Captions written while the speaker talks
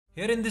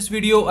Here in this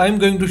video, I am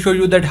going to show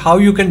you that how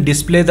you can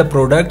display the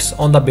products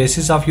on the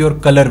basis of your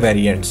color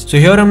variants. So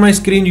here on my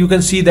screen, you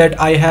can see that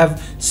I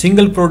have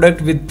single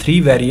product with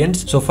 3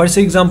 variants. So first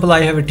example,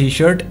 I have a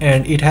t-shirt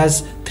and it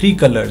has 3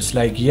 colors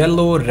like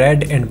yellow,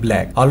 red and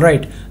black.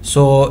 Alright,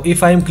 so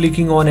if I am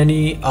clicking on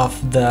any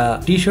of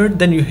the t-shirt,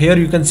 then here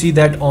you can see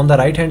that on the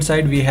right hand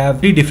side, we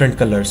have 3 different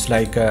colors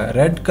like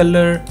red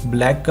color,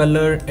 black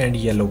color and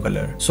yellow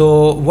color.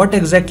 So what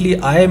exactly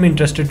I am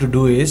interested to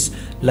do is,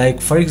 like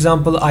for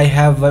example, I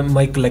have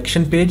my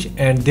collection page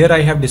and there I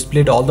have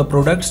displayed all the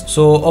products.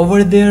 So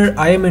over there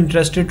I am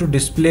interested to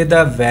display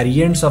the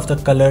variants of the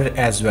color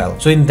as well.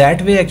 So in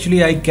that way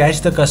actually I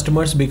catch the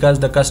customers, because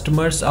the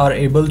customers are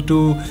able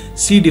to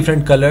see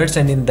different colors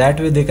and in that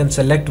way they can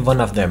select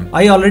one of them.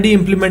 I already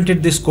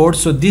implemented this code,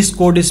 so this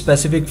code is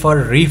specific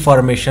for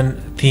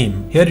Reformation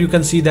theme. Here you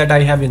can see that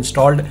I have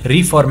installed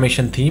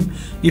Reformation theme.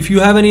 If you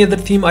have any other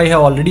theme, I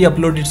have already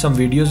uploaded some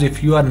videos.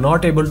 If you are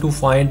not able to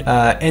find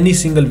any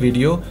single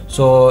video,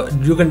 so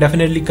you can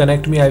definitely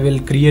connect me. I will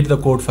create the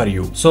code for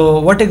you.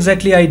 So what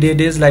exactly I did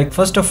is, like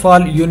first of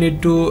all you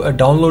need to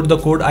download the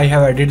code. I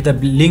have added the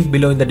link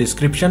below in the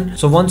description.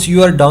 So once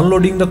you are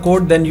downloading the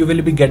code, then you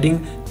will be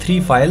getting 3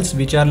 files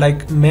which are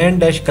like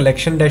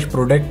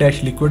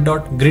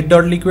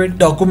man-collection-product-liquid.grid.liquid,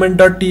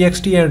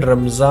 document.txt and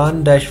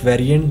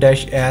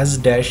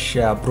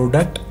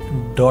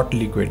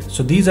ramzan-variant-as-product.liquid.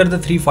 So these are the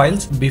 3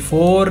 files.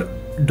 Before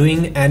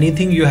doing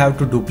anything, you have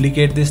to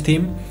duplicate this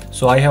theme.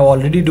 So I have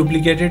already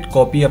duplicated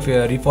copy of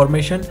your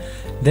Reformation.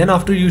 Then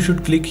after, you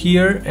should click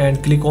here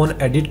and click on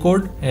edit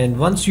code, and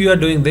once you are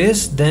doing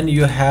this, then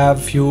you have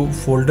few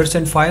folders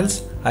and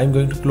files. I'm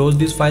going to close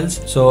these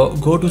files. So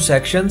go to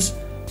sections,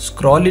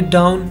 scroll it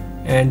down,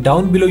 and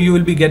down below you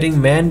will be getting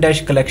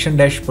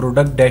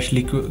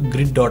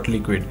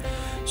man-collection-product-grid.liquid.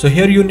 so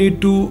here you need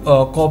to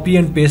copy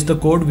and paste the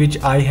code which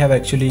I have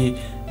actually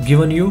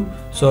given you.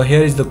 So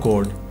here is the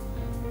code.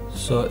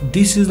 So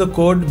this is the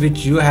code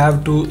which you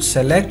have to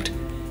select,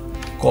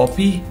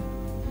 copy,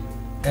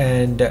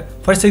 and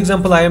first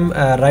example I am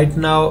right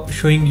now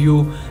showing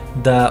you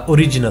the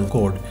original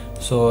code.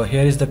 So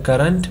here is the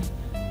current,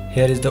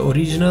 here is the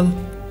original.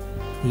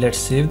 Let's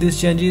save these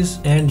changes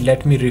and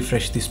let me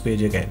refresh this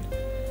page again.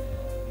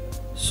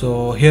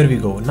 So here we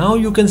go. Now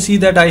you can see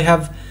that I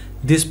have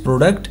this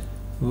product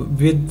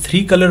with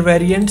 3 color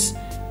variants,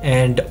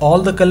 and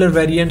all the color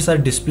variants are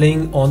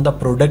displaying on the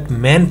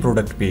main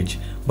product page,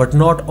 but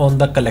not on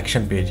the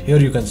collection page. Here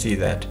you can see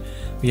that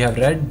we have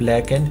red,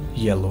 black and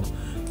yellow,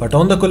 but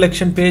on the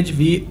collection page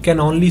we can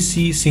only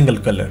see single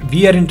color.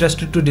 We are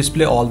interested to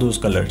display all those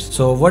colors.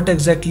 So what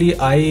exactly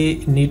I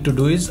need to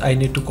do is, I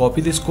need to copy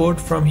this code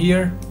from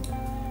here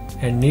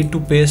and need to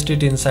paste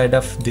it inside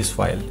of this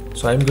file.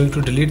 So I'm going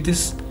to delete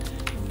this,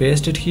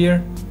 paste it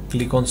here,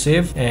 click on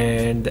save.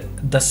 And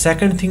the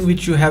second thing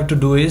which you have to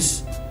do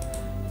is,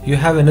 you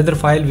have another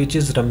file which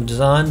is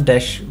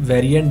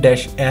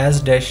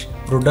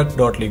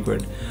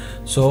ramzan-variant-as-product.liquid.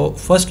 so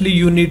firstly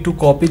you need to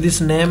copy this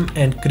name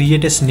and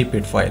create a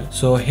snippet file.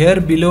 So here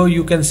below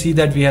you can see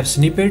that we have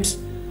snippets.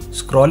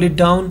 Scroll it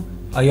down.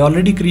 I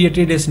already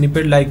created a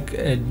snippet like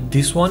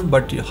this one,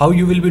 but how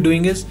you will be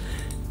doing is,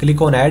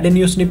 click on add a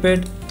new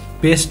snippet,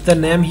 paste the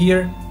name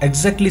here,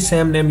 exactly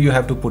same name you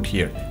have to put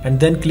here, and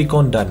then click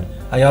on done.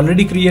 I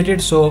already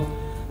created, so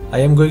I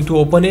am going to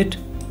open it.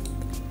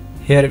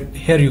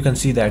 Here you can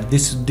see that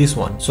this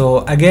one.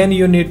 So again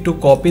you need to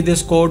copy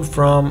this code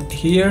from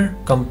here,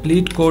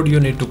 complete code you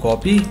need to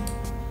copy,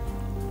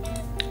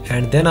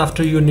 and then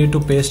after you need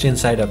to paste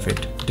inside of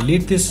it.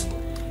 Delete this,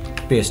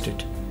 paste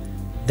it,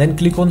 then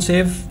click on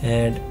save,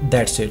 and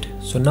that's it.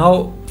 So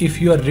now if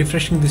you are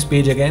refreshing this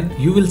page again,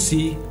 you will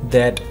see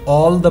that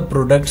all the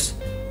products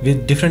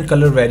with different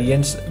color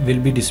variants will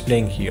be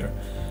displaying here.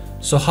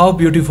 So how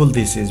beautiful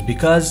this is,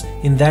 because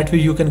in that way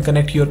you can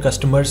connect your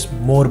customers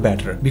more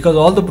better, because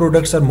all the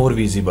products are more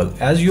visible.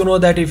 As you know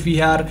that if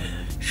we are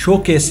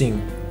showcasing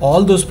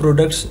all those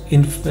products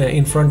in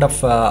front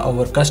of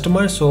our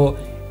customers, so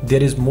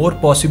there is more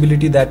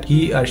possibility that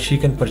he or she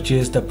can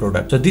purchase the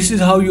product. So this is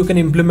how you can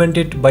implement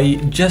it, by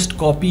just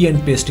copy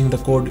and pasting the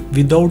code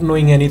without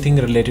knowing anything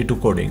related to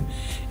coding.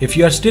 If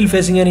you are still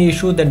facing any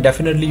issue, then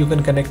definitely you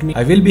can connect me.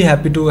 I will be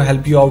happy to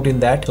help you out in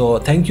that. So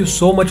thank you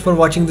so much for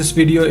watching this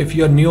video. If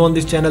you are new on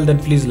this channel, then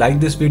please like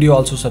this video,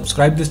 also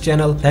subscribe this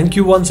channel. Thank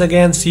you once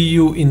again. See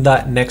you in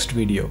the next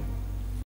video.